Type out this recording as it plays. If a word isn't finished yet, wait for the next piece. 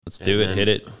Let's do it. Hit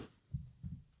it.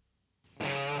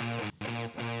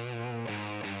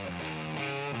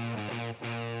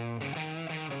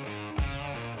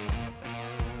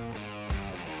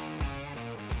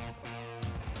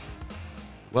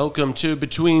 Welcome to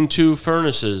Between Two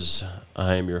Furnaces.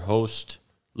 I am your host,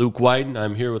 Luke Wyden.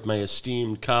 I'm here with my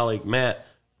esteemed colleague, Matt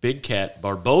Big Cat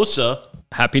Barbosa.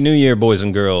 Happy New Year, boys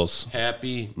and girls.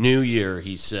 Happy New Year,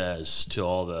 he says to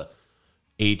all the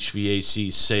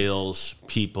HVAC sales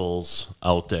peoples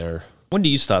out there. When do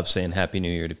you stop saying Happy New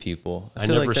Year to people? I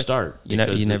never start. You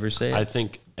never say it? I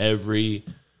think every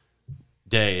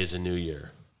day is a new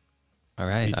year. All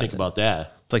right. What do you think about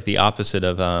that? It's like the opposite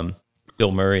of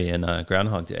Bill Murray and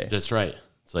Groundhog Day. That's right.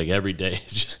 It's like every day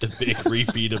is just a big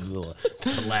repeat of the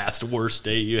last worst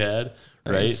day you had,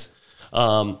 right? Nice.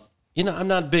 I'm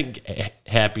not a big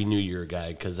Happy New Year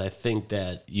guy because I think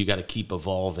that you got to keep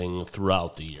evolving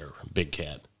throughout the year, Big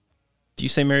Cat. Do you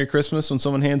say Merry Christmas when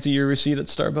someone hands you your receipt at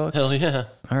Starbucks? Hell yeah.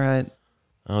 All right.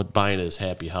 I'm buying it as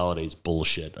Happy Holidays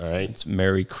bullshit, all right? It's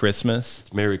Merry Christmas.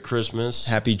 It's Merry Christmas.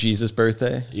 Happy Jesus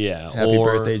birthday. Yeah. Happy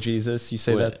birthday, Jesus. You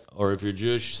say that? Or if you're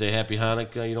Jewish, you say Happy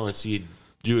Hanukkah. You don't see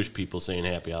Jewish people saying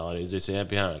Happy Holidays. They say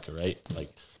Happy Hanukkah, right?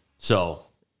 So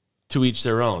to each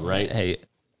their own, right? Hey,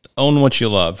 own what you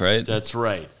love, right? That's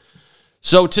right.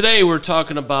 So today we're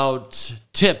talking about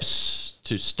tips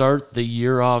to start the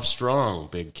year off strong,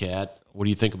 Big Cat. What do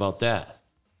you think about that?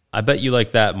 I bet you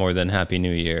like that more than Happy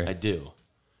New Year. I do.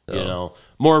 So.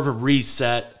 More of a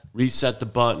reset the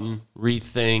button,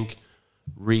 rethink,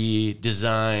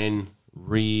 redesign,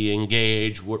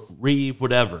 re-engage,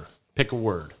 whatever. Pick a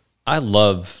word. I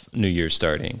love New Year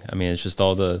starting. I mean, it's just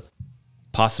all the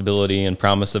possibility and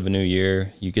promise of a new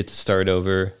year. You get to start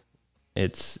over.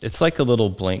 It's like a little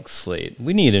blank slate.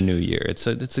 We need a new year. It's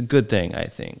a good thing, I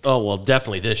think. Oh, well,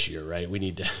 definitely this year, right? We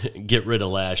need to get rid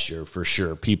of last year for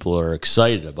sure. People are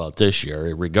excited about this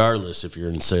year, regardless if you're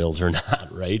in sales or not,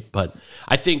 right? But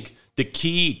I think the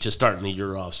key to starting the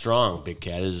year off strong, Big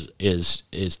Cat,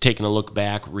 is taking a look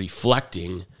back,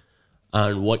 reflecting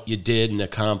on what you did and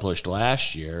accomplished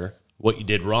last year, what you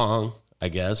did wrong, I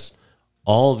guess,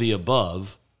 all the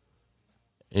above.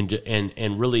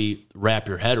 And really wrap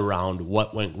your head around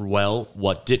what went well,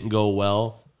 what didn't go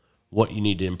well, what you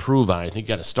need to improve on. I think you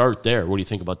got to start there. What do you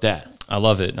think about that? I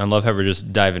love it. I love how we're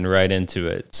just diving right into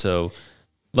it. So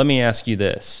let me ask you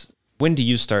this. When do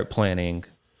you start planning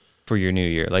for your new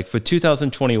year? Like for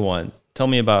 2021, tell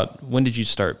me about when did you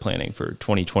start planning for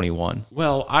 2021?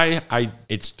 Well,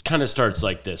 it kind of starts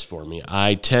like this for me.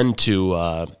 I tend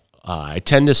to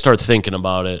start thinking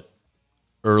about it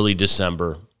early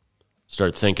December.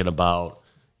 Start thinking about,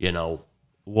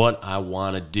 what I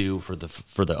want to do for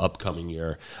the upcoming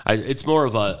year. It's more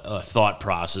of a thought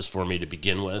process for me to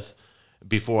begin with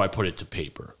before I put it to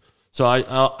paper. So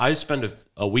I spend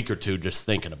a week or two just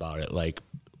thinking about it. Like,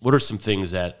 what are some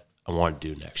things that I want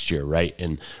to do next year, right?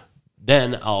 And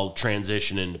then I'll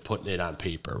transition into putting it on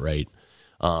paper, right?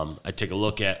 I take a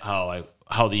look at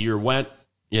how the year went,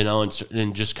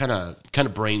 and just kind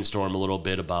of brainstorm a little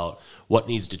bit about what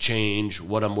needs to change,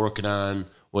 what I'm working on,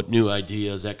 what new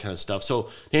ideas, that kind of stuff. So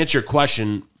to answer your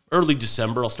question, early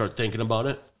December, I'll start thinking about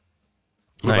it.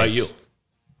 What about you?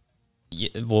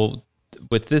 Yeah, well,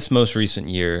 with this most recent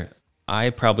year, I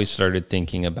probably started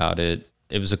thinking about it.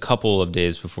 It was a couple of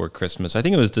days before Christmas. I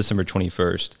think it was December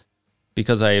 21st,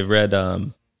 because I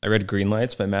read Green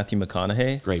Lights by Matthew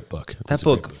McConaughey. Great book. That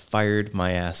book fired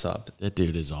my ass up. That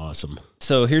dude is awesome.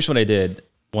 So here's what I did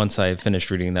once I finished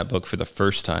reading that book for the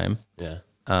first time. Yeah.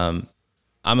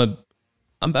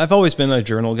 I've always been a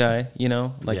journal guy, Yeah.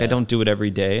 I don't do it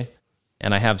every day,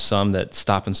 and I have some that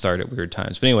stop and start at weird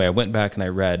times. But anyway, I went back and I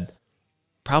read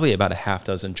probably about a half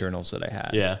dozen journals that I had.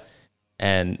 Yeah.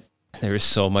 And there was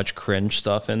so much cringe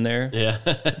stuff in there. Yeah.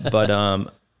 But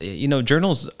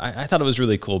journals, I thought it was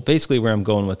really cool. Basically, where I'm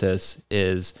going with this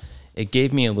is it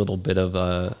gave me a little bit of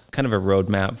a kind of a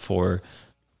roadmap for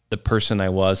the person I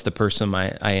was, the person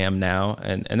I am now.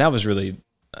 And that was really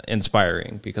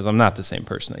inspiring because I'm not the same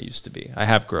person I used to be. I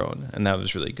have grown, and that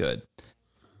was really good.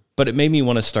 But it made me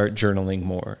want to start journaling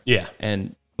more. Yeah.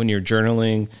 And when you're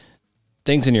journaling,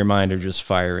 things in your mind are just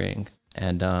firing.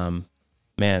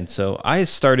 And so I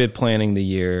started planning the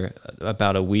year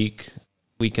about a week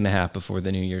and a half before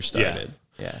the new year started.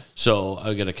 Yeah. So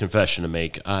I got a confession to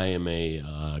make. I am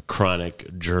a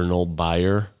chronic journal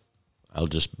buyer. I'll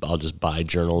just buy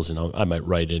journals, and I might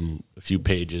write in a few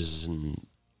pages, and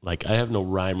I have no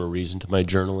rhyme or reason to my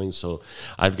journaling. So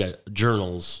I've got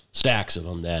journals, stacks of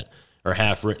them that are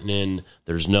half written in.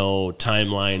 There's no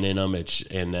timeline in them.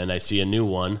 And then I see a new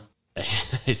one,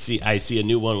 I see a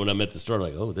new one when I'm at the store,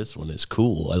 like, oh, this one is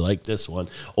cool. I like this one.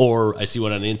 Or I see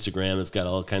one on Instagram that's got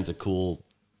all kinds of cool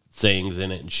sayings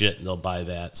in it and shit, and they'll buy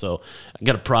that. So I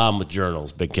got a problem with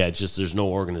journals, Big Cat. It's just there's no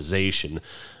organization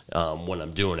when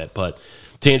I'm doing it. But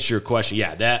to answer your question,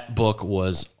 yeah, that book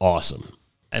was awesome.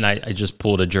 And I just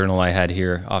pulled a journal I had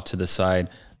here off to the side.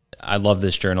 I love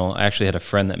this journal. I actually had a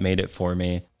friend that made it for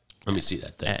me. Let me see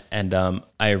that thing. And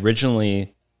I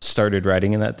originally started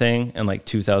writing in that thing in like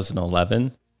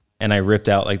 2011, and I ripped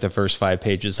out like the first 5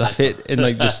 pages of it and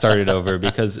like just started over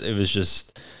because it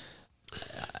was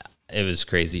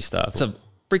crazy stuff. It's a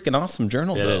freaking awesome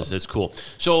journal. It though. is. It's cool.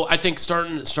 So I think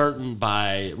starting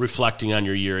by reflecting on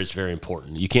your year is very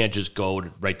important. You can't just go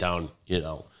to write down,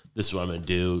 this is what I'm going to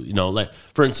do. Like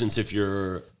for instance, if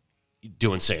you're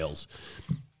doing sales,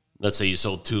 let's say you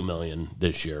sold 2 million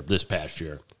this past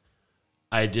year.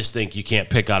 I just think you can't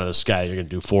pick out of the sky you're going to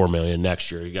do 4 million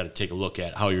next year. You got to take a look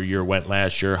at how your year went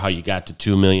last year, how you got to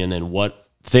 2 million, and what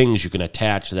things you can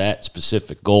attach to that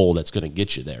specific goal that's going to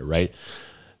get you there, right?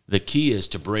 The key is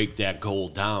to break that goal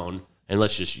down, and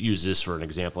let's just use this for an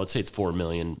example. Let's say it's 4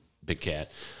 million, Big Cat.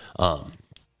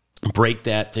 Break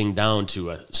that thing down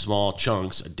to small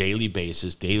chunks, a daily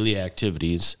basis, daily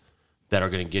activities that are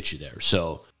going to get you there.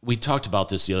 So we talked about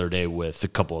this the other day with a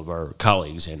couple of our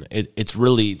colleagues, and it's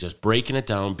really just breaking it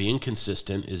down. Being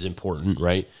consistent is important,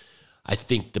 right? I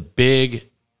think the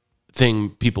big thing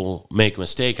people make a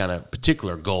mistake on a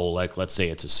particular goal, like let's say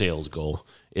it's a sales goal,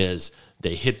 is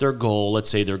they hit their goal. Let's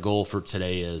say their goal for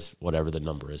today is whatever the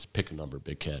number is. Pick a number,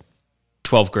 Big Cat.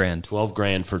 12 grand. 12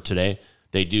 grand for today.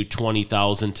 They do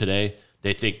 20,000 today.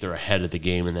 They think they're ahead of the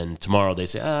game, and then tomorrow they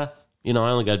say, I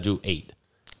only got to do 8.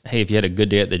 Hey, if you had a good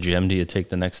day at the gym, do you take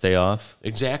the next day off?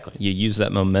 Exactly. You use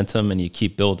that momentum and you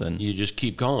keep building. You just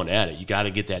keep going at it. You got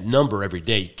to get that number every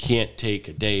day. You can't take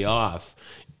a day off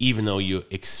even though you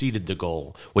exceeded the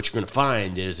goal. What you're going to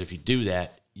find is if you do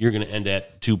that, you're going to end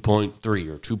at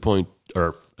 2.3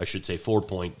 or I should say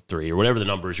 4.3 or whatever the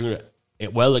number is. You're going to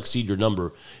well exceed your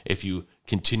number if you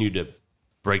continue to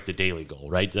break the daily goal,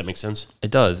 right? Does that make sense?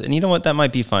 It does. And you know what? That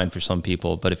might be fine for some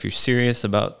people, but if you're serious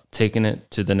about taking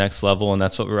it to the next level, and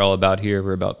that's what we're all about here,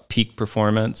 we're about peak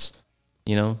performance,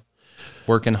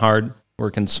 working hard,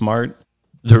 working smart.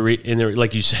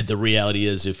 Like you said, the reality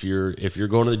is if you're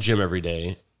going to the gym every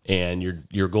day and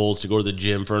your goal is to go to the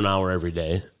gym for an hour every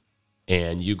day,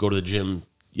 and you go to the gym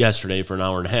yesterday for an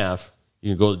hour and a half,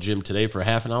 you can go to the gym today for a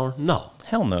half an hour? No.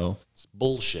 Hell no. It's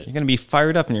bullshit. You're going to be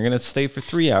fired up and you're going to stay for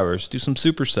 3 hours, do some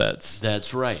supersets.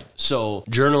 That's right. So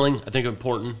journaling, I think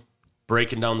important.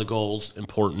 Breaking down the goals,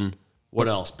 important. What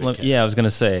else, Big Cat? Yeah, I was going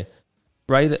to say,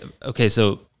 right? Okay,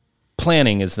 so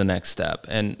planning is the next step.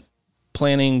 And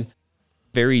planning,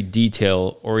 very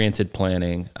detail-oriented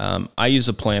planning. I use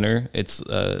a planner. It's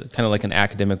kind of like an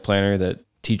academic planner that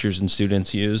teachers and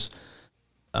students use.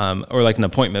 Or like an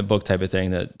appointment book type of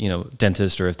thing that,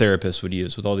 dentist or a therapist would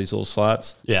use with all these little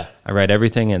slots. Yeah. I write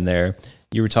everything in there.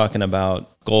 You were talking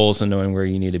about goals and knowing where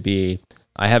you need to be.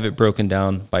 I have it broken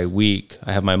down by week.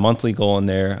 I have my monthly goal in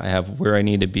there. I have where I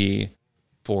need to be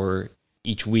for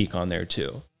each week on there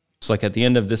too. So like at the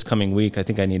end of this coming week, I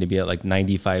think I need to be at like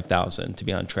 95,000 to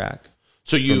be on track.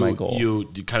 So you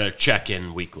kind of check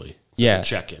in weekly. Yeah.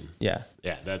 Check in. Yeah.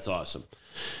 Yeah, that's awesome.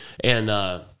 And,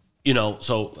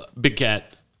 so Big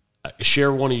Cat,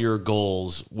 share one of your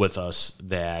goals with us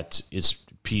that is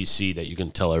PC that you can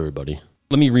tell everybody.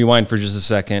 Let me rewind for just a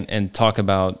second and talk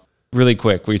about really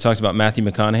quick where you talked about Matthew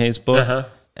McConaughey's book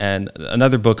and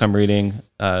another book I'm reading,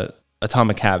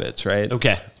 Atomic Habits, right?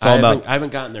 Okay. I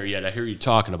haven't gotten there yet. I hear you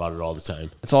talking about it all the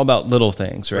time. It's all about little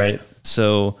things, right?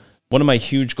 So one of my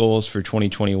huge goals for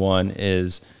 2021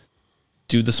 is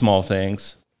do the small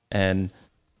things and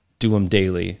do them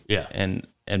daily. Yeah.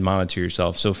 And monitor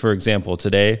yourself. So for example,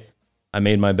 today I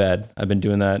made my bed. I've been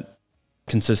doing that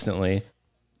consistently.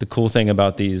 The cool thing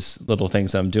about these little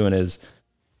things I'm doing is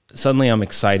suddenly I'm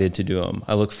excited to do them.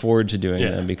 I look forward to doing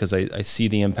them because I see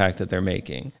the impact that they're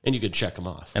making. And you can check them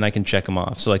off. And I can check them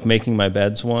off. So like making my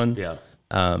bed's one. Yeah.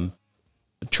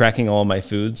 Tracking all my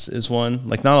foods is one.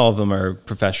 Like not all of them are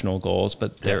professional goals,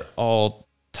 but they're all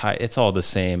it's all the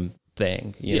same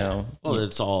thing, you know? Well,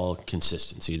 it's all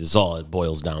consistency. That's all it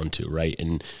boils down to, right?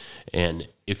 And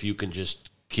if you can just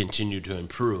continue to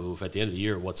improve at the end of the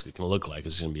year, what's it going to look like?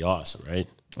 It's going to be awesome, right?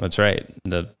 That's right.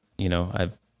 I'm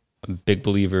a big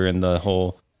believer in the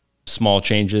whole small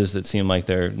changes that seem like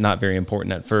they're not very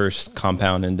important at first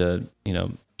compound into,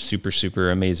 super,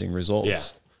 super amazing results. Yeah,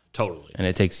 totally. And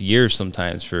it takes years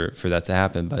sometimes for that to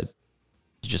happen, but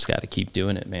you just got to keep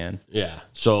doing it, man. Yeah.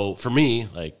 So for me,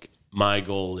 like my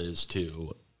goal is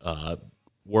to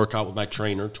work out with my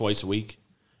trainer twice a week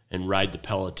and ride the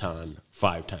Peloton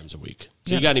 5 times a week.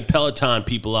 So you got any Peloton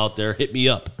people out there, hit me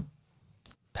up.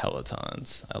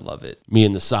 Pelotons. I love it. Me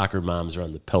and the soccer moms are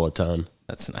on the Peloton.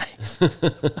 That's nice.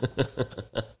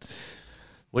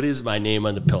 What is my name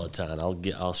on the Peloton?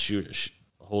 I'll shoot.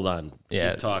 Hold on.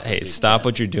 Yeah. Keep talking, Hey, big stop cat.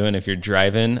 what you're doing. If you're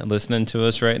driving, listening to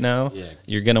us right now,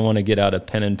 you're going to want to get out a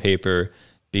pen and paper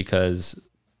because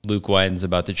Luke Wyden's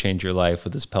about to change your life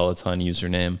with his Peloton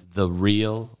username. The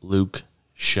real Luke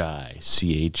Shy.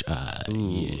 CHI.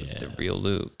 Yeah. The real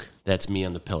Luke. That's me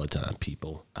on the Peloton,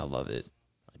 people. I love it.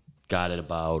 Got it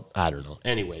about, I don't know.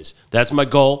 Anyways, that's my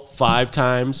goal. 5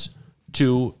 times,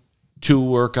 two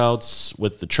workouts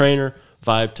with the trainer.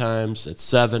 5 times, that's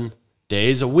 7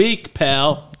 days a week,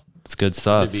 pal. It's good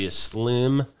stuff. To be a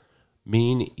slim,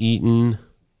 mean eating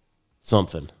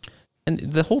something. And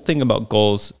the whole thing about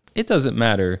goals, it doesn't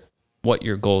matter what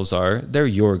your goals are. They're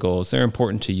your goals. They're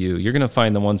important to you. You're going to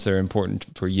find the ones that are important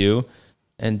for you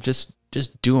and just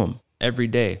do them every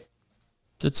day.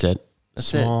 That's it.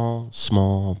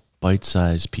 Small,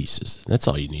 bite-sized pieces. That's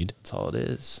all you need. That's all it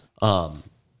is.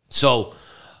 So,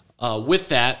 with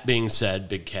that being said,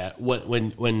 Big Cat,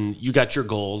 when you got your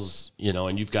goals,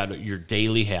 and you've got your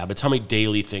daily habits, how many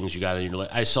daily things you got in your life?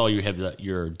 I saw you have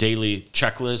your daily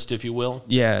checklist, if you will.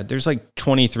 Yeah, there's like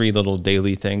 23 little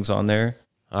daily things on there.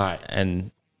 All right.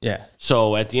 And yeah.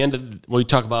 So at the end of when we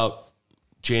talk about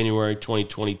January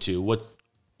 2022,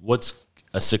 what's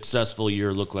a successful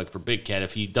year look like for Big Cat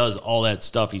if he does all that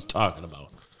stuff he's talking about?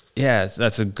 Yeah,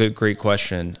 that's a great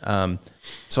question.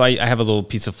 So I have a little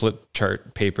piece of flip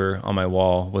chart paper on my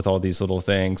wall with all these little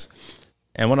things.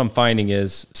 And what I'm finding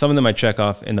is some of them I check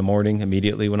off in the morning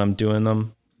immediately when I'm doing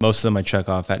them. Most of them I check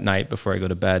off at night before I go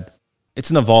to bed. It's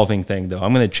an evolving thing, though.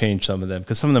 I'm going to change some of them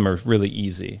because some of them are really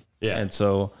easy. Yeah. And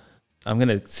so I'm going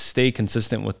to stay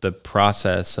consistent with the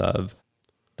process of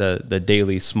the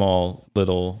daily small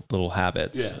little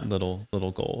habits, little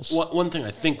goals. One thing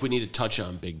I think we need to touch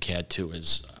on, Big Cat, too,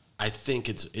 is I think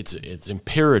it's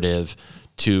imperative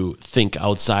to think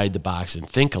outside the box and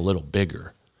think a little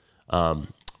bigger.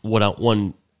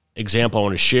 One example I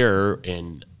want to share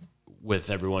with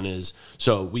everyone is,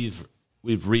 so we've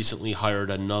recently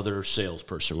hired another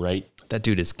salesperson, right? That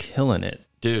dude is killing it.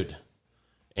 Dude.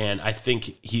 And I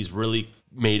think he's really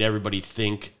made everybody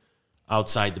think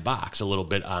outside the box a little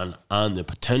bit on the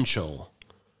potential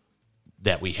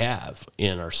that we have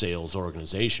in our sales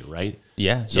organization, right?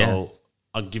 Yeah. So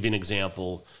I'll give you an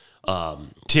example.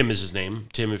 Tim is his name.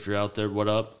 Tim, if you're out there, what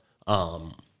up?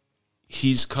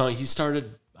 He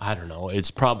started, I don't know,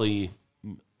 it's probably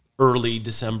early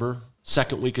December,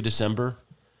 second week of December.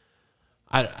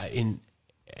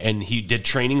 And he did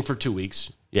training for 2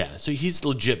 weeks. Yeah, so he's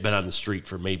legit been on the street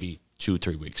for maybe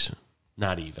 2-3 weeks.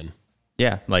 Not even.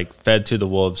 Yeah, like fed to the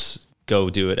wolves, go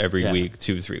do it every week,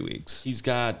 2-3 weeks. He's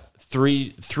got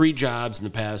three jobs in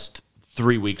the past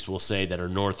 3 weeks, we'll say, that are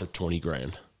north of 20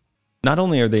 grand. Not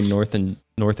only are they north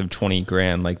of 20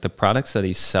 grand, like the products that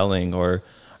he's selling are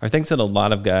things that a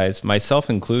lot of guys, myself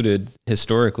included,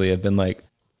 historically have been like,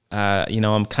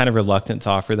 I'm kind of reluctant to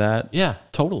offer that. Yeah,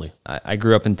 totally. I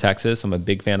grew up in Texas. I'm a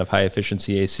big fan of high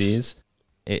efficiency ACs.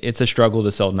 It's a struggle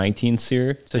to sell 19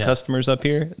 SEER to customers up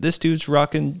here. This dude's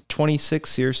rocking 26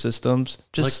 SEER systems,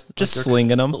 just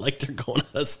slinging them. Like they're going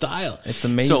out of style. It's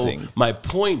amazing. So my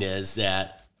point is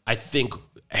that I think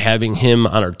having him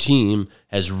on our team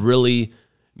has really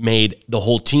made the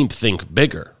whole team think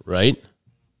bigger, right?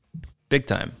 Big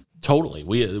time. Totally.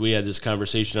 We had this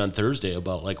conversation on Thursday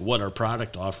about like what our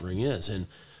product offering is. And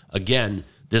again,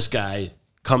 this guy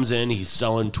comes in, he's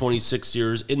selling 26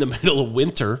 SEERs in the middle of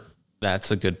winter.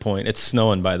 That's a good point. It's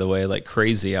snowing, by the way, like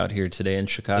crazy out here today in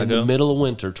Chicago. In the middle of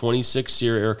winter, 26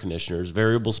 SEER air conditioners,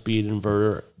 variable speed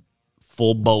inverter,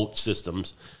 full boat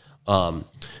systems, in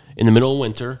the middle of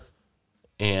winter.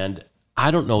 And I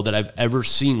don't know that I've ever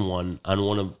seen one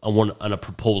on a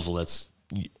proposal that's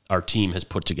our team has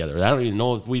put together. I don't even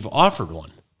know if we've offered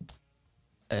one.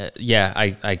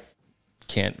 I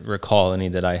can't recall any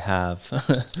that I have.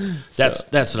 That's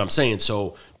what I'm saying.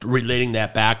 So relating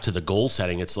that back to the goal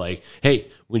setting, it's like, hey,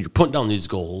 when you're putting down these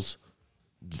goals,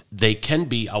 they can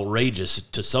be outrageous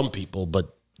to some people,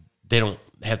 but they don't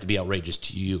have to be outrageous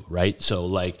to you, right? So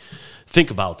like,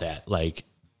 think about that. Like,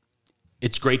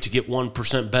 it's great to get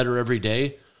 1% better every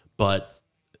day, but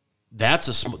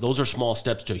those are small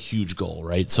steps to a huge goal,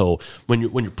 right? So when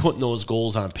you're putting those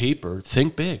goals on paper,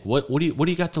 think big. What do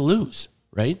you got to lose,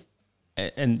 right?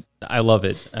 And I love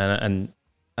it. And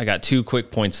I got 2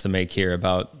 quick points to make here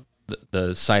about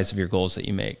the size of your goals that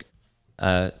you make.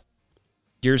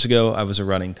 Years ago, I was a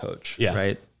running coach,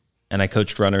 right? And I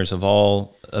coached runners of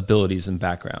all abilities and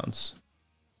backgrounds.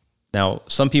 Now,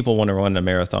 some people want to run a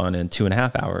marathon in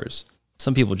 2.5 hours.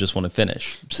 Some people just want to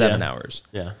finish 7 hours.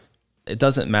 Yeah. It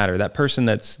doesn't matter. That person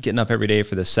that's getting up every day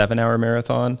for the 7-hour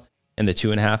marathon and the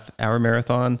 2.5-hour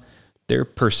marathon, their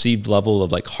perceived level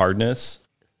of like hardness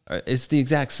is the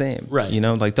exact same. Right. You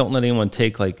know, like don't let anyone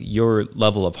take like your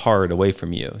level of hard away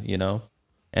from you, you know?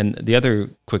 And the other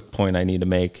quick point I need to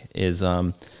make is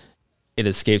it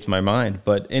escaped my mind.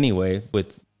 But anyway,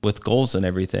 with goals and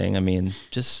everything, I mean,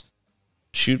 just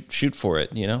shoot for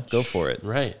it, you know, go for it.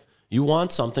 Right. You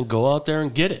want something, go out there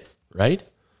and get it, right?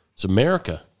 It's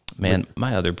America. Man,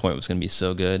 my other point was going to be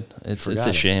so good. It's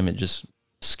a shame it just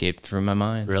escaped from my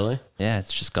mind. Really? Yeah,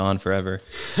 it's just gone forever.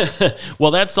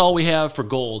 Well, that's all we have for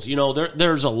goals. You know,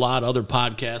 there's a lot of other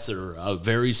podcasts that are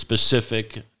very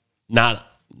specific, not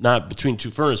Between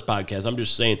Two Furnace podcasts. I'm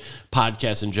just saying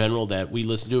podcasts in general that we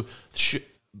listen to.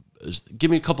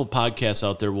 Give me a couple podcasts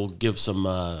out there. We'll give some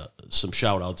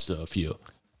shout outs to a few.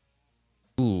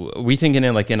 Ooh, are we thinking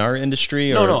in our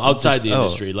industry? No, outside the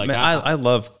industry. Like man, I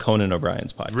love Conan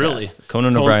O'Brien's podcast. Really?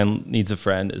 Conan O'Brien Needs a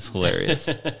Friend is hilarious.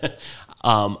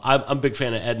 I'm a big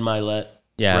fan of Ed Milet.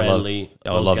 Yeah, Bradley.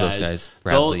 I love those guys.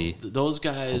 Bradley, those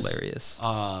guys, hilarious.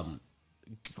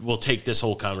 Will take this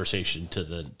whole conversation to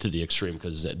the extreme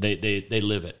because they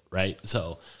live it, right?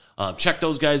 So check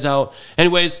those guys out.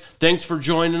 Anyways, thanks for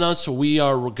joining us. So we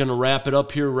are going to wrap it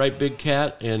up here, right, Big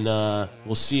Cat? And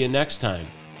we'll see you next time.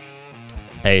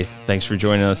 Hey, thanks for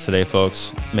joining us today,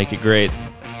 folks. Make it great.